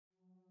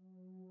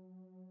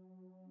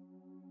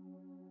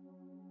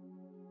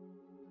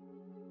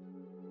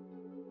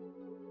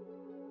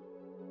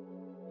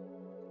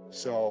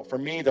So for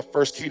me, the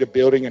first key to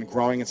building and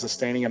growing and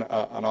sustaining an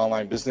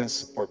online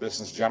business or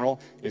business in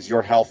general is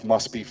your health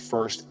must be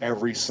first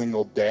every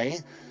single day.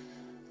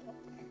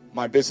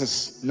 My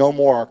business no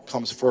more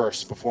comes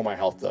first before my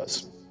health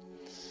does.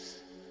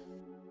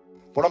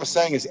 What I'm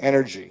saying is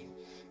energy.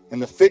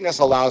 And the fitness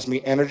allows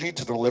me energy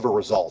to deliver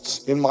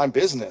results in my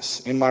business,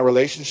 in my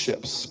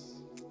relationships,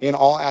 in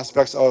all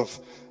aspects of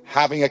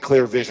having a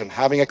clear vision,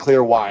 having a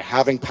clear why,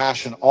 having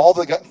passion, all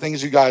the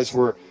things you guys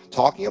were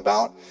talking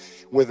about.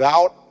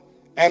 Without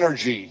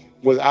energy,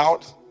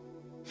 without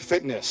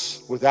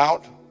fitness,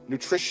 without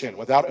nutrition,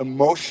 without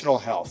emotional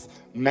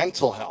health,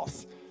 mental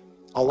health,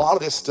 a lot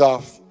of this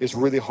stuff is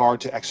really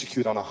hard to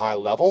execute on a high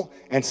level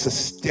and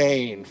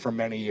sustain for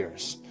many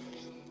years.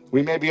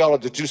 We may be able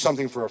to do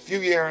something for a few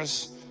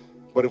years,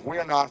 but if we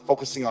are not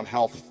focusing on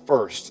health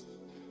first,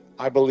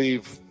 I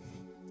believe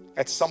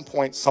at some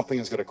point something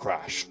is going to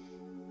crash.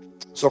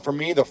 So for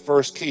me, the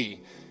first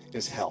key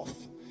is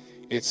health.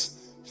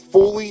 It's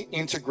fully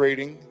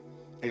integrating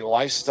a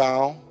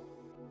lifestyle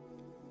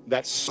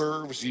that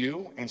serves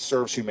you and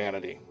serves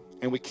humanity.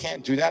 And we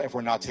can't do that if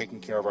we're not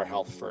taking care of our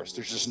health first.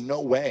 There's just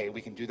no way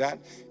we can do that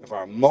if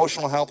our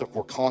emotional health, if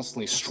we're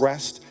constantly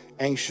stressed,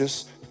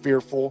 anxious,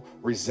 fearful,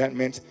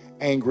 resentment,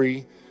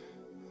 angry,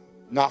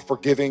 not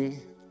forgiving.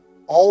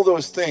 All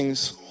those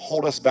things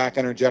hold us back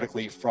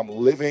energetically from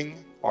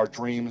living our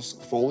dreams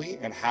fully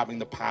and having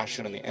the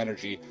passion and the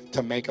energy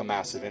to make a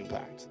massive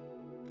impact.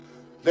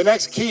 The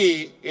next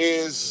key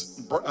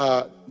is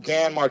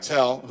Dan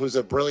Martell, who's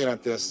a brilliant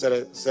at this,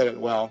 said it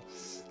well.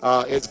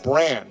 It's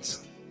brand.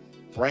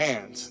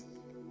 Brand.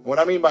 What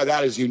I mean by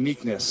that is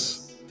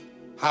uniqueness.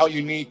 How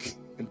unique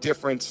and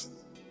different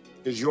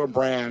is your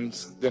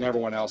brand than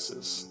everyone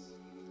else's?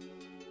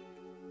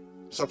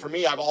 So for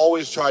me, I've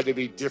always tried to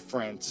be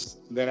different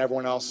than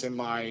everyone else in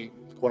my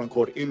quote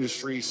unquote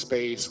industry,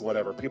 space,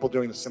 whatever, people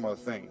doing the similar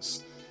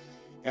things.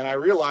 And I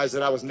realized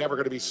that I was never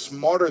going to be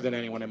smarter than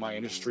anyone in my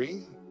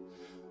industry.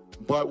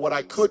 But what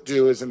I could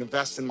do is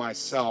invest in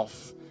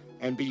myself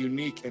and be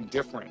unique and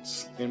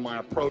different in my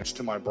approach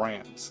to my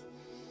brand.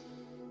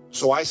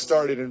 So I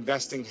started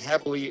investing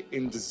heavily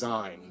in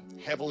design,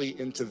 heavily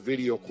into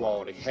video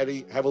quality,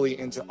 heavily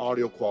into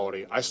audio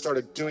quality. I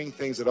started doing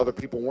things that other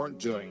people weren't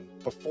doing.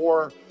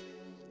 Before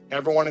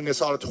everyone in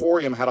this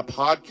auditorium had a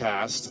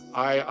podcast,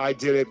 I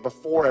did it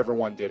before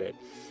everyone did it.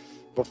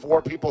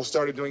 Before people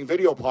started doing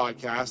video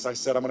podcasts, I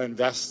said, I'm going to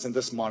invest in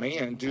this money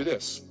and do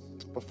this.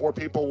 Before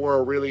people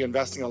were really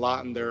investing a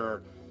lot in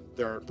their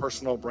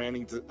personal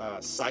branding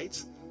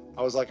site,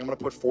 I was like, I'm going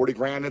to put 40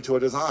 grand into a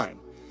design.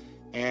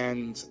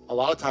 And a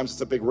lot of times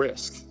it's a big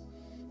risk.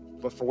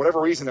 But for whatever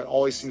reason, it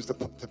always seems to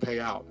pay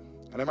out.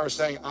 And I remember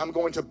saying, I'm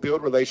going to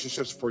build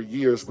relationships for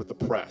years with the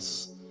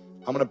press.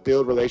 I'm going to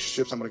build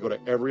relationships. I'm going to go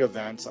to every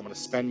event. I'm going to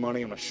spend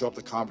money. I'm going to show up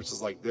to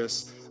conferences like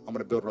this. I'm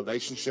going to build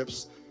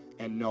relationships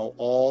and know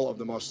all of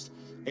the most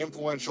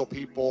influential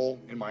people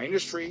in my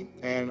industry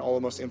and all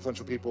the most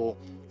influential people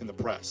in the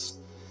press.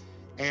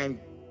 And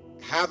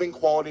having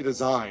quality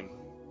design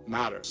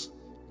matters.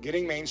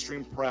 Getting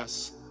mainstream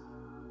press,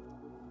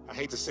 I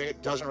hate to say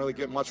it, doesn't really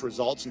get much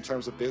results in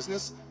terms of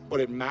business, but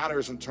it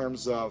matters in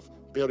terms of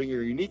building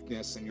your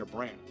uniqueness and your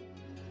brand.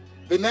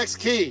 The next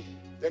key.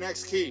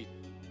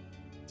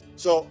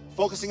 So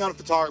focusing on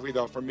photography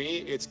though, for me,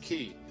 it's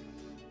key.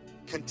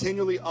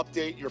 Continually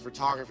update your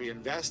photography.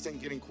 Invest in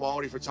getting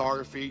quality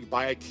photography.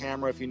 Buy a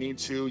camera if you need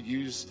to.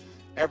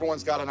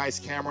 Everyone's got a nice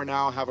camera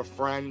now. Have a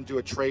friend do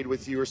a trade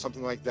with you or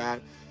something like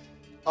that.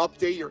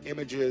 Update your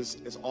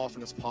images as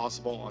often as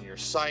possible on your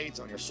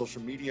site, on your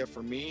social media.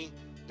 For me,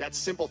 that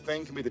simple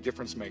thing can be the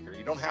difference maker.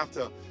 You don't have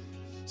to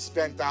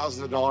spend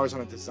thousands of dollars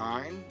on a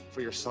design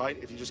for your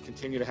site if you just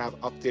continue to have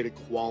updated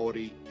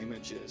quality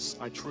images.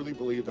 I truly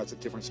believe that's a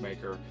difference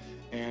maker.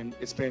 And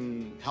it's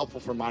been helpful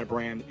for my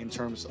brand in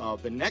terms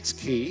of the next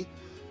key,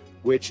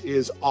 which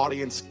is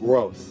audience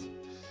growth.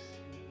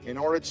 In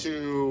order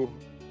to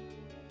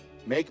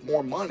make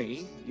more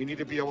money, you need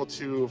to be able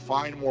to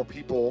find more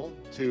people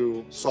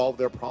to solve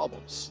their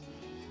problems.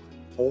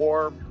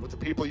 Or with the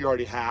people you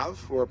already have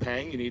who are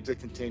paying, you need to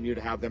continue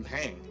to have them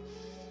paying.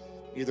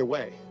 Either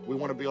way, we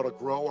want to be able to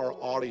grow our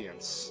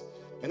audience.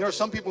 And there are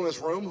some people in this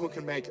room who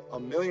can make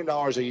 $1 million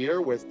a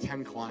year with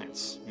 10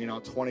 clients,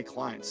 20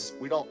 clients.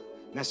 We don't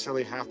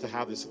necessarily have to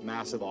have this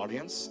massive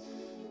audience.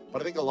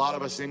 But I think a lot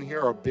of us in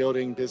here are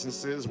building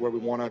businesses where we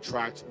want to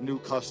attract new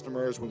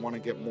customers. We want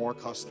to get more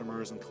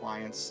customers and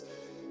clients.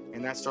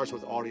 And that starts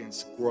with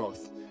audience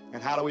growth.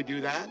 And how do we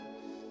do that?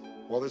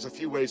 Well, there's a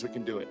few ways we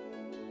can do it.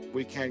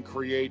 We can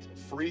create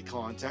free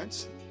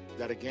content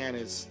that, again,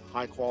 is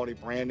high quality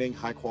branding,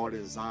 high quality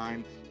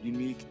design,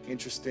 unique,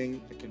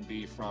 interesting. It can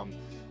be from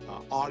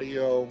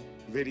audio,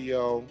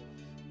 video,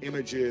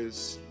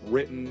 images,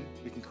 written.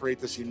 We can create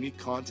this unique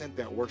content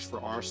that works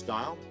for our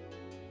style,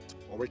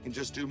 or we can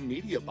just do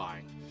media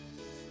buying.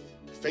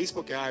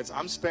 Facebook ads,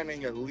 I'm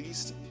spending at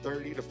least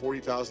 $30,000 to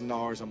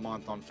 $40,000 a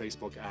month on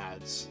Facebook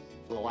ads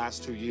for the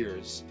last 2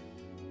 years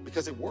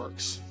because it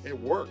works. It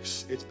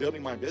works. It's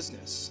building my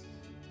business.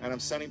 And I'm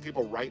sending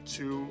people right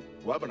to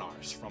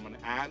webinars, from an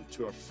ad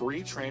to a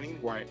free training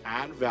where I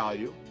add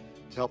value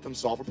to help them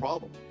solve a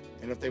problem.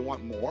 And if they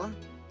want more,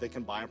 they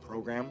can buy a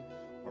program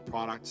or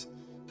product,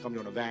 come to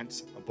an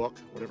event, a book,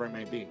 whatever it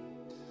may be.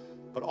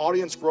 But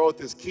audience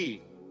growth is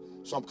key.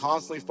 So I'm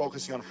constantly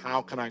focusing on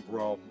how can I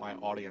grow my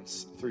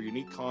audience through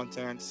unique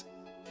content,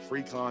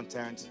 free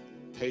content,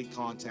 paid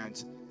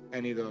content,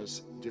 any of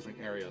those different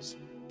areas.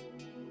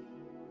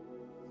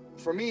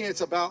 For me,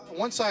 it's about,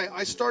 once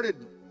I started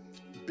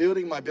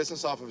building my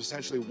business off of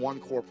essentially one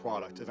core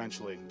product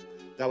eventually.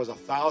 That was a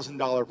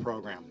 $1,000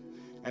 program.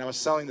 And I was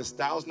selling this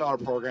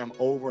 $1,000 program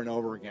over and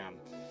over again.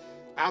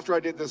 After I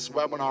did this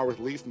webinar with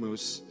Leaf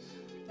Moose,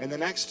 in the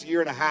next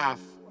year and a half,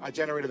 I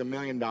generated $1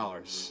 million.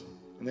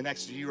 In the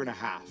next year and a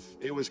half.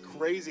 It was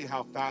crazy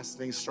how fast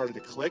things started to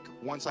click.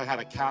 Once I had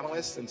a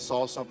catalyst and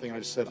saw something, I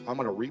just said, I'm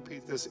gonna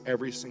repeat this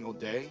every single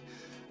day.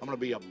 I'm gonna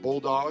be a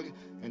bulldog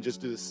and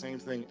just do the same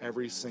thing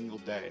every single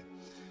day.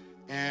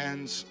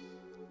 And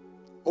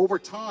over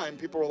time,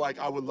 people were like,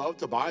 I would love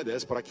to buy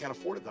this, but I can't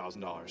afford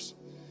 $1,000.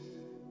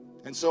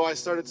 And so I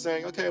started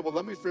saying, okay, well,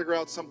 let me figure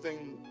out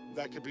something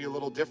that could be a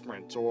little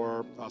different,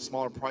 or a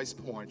smaller price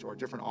point, or a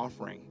different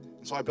offering.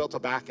 And so I built a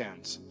back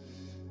end,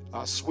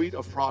 a suite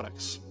of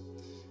products.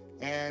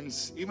 And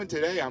even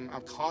today, I'm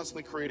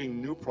constantly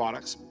creating new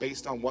products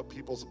based on what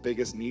people's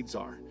biggest needs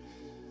are.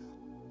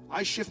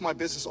 I shift my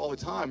business all the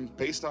time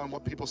based on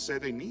what people say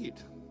they need.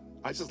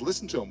 I just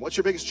listen to them. What's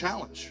your biggest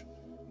challenge?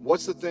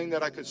 What's the thing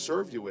that I could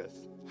serve you with?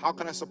 How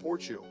can I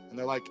support you? And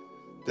they're like,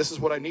 this is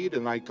what I need,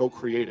 and I go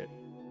create it.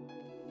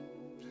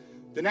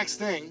 The next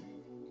thing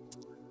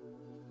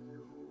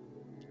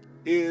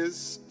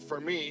is,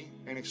 for me,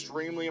 an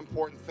extremely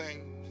important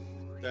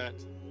thing, that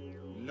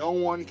no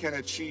one can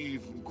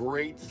achieve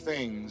great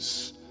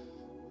things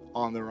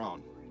on their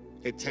own.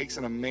 It takes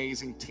an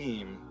amazing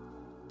team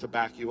to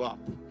back you up,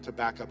 to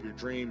back up your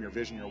dream, your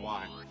vision, your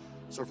why.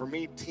 So for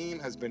me, team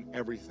has been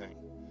everything.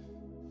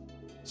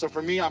 So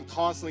for me, I'm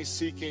constantly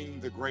seeking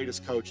the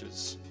greatest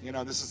coaches. You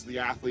know, this is the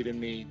athlete in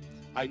me.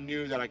 I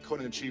knew that I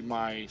couldn't achieve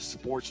my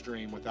sports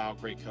dream without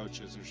great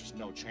coaches. There's just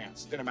no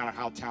chance. It didn't matter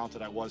how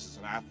talented I was as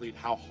an athlete,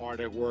 how hard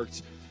I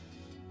worked,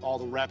 all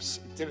the reps,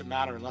 it didn't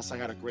matter unless I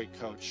had a great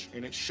coach.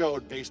 And it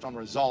showed based on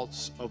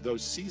results of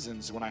those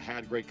seasons when I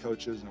had great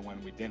coaches and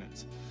when we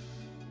didn't.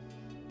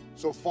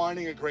 So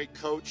finding a great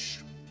coach,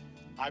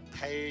 I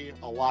pay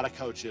a lot of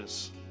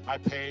coaches. I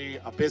pay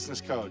a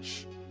business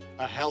coach,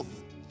 a health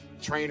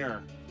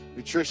trainer,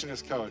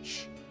 nutritionist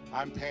coach.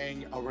 I'm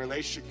paying a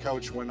relationship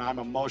coach when I'm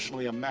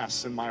emotionally a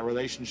mess in my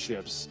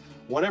relationships.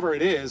 Whatever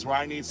it is where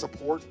I need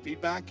support,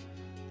 feedback,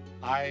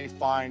 I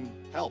find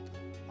help.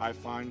 I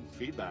find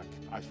feedback.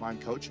 I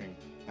find coaching,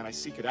 and I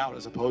seek it out,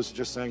 as opposed to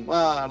just saying,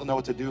 well, I don't know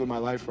what to do in my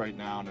life right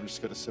now, and I'm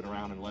just gonna sit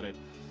around and let it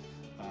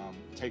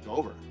take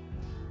over.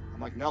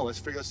 I'm like, no, let's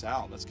figure this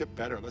out. Let's get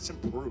better. Let's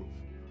improve.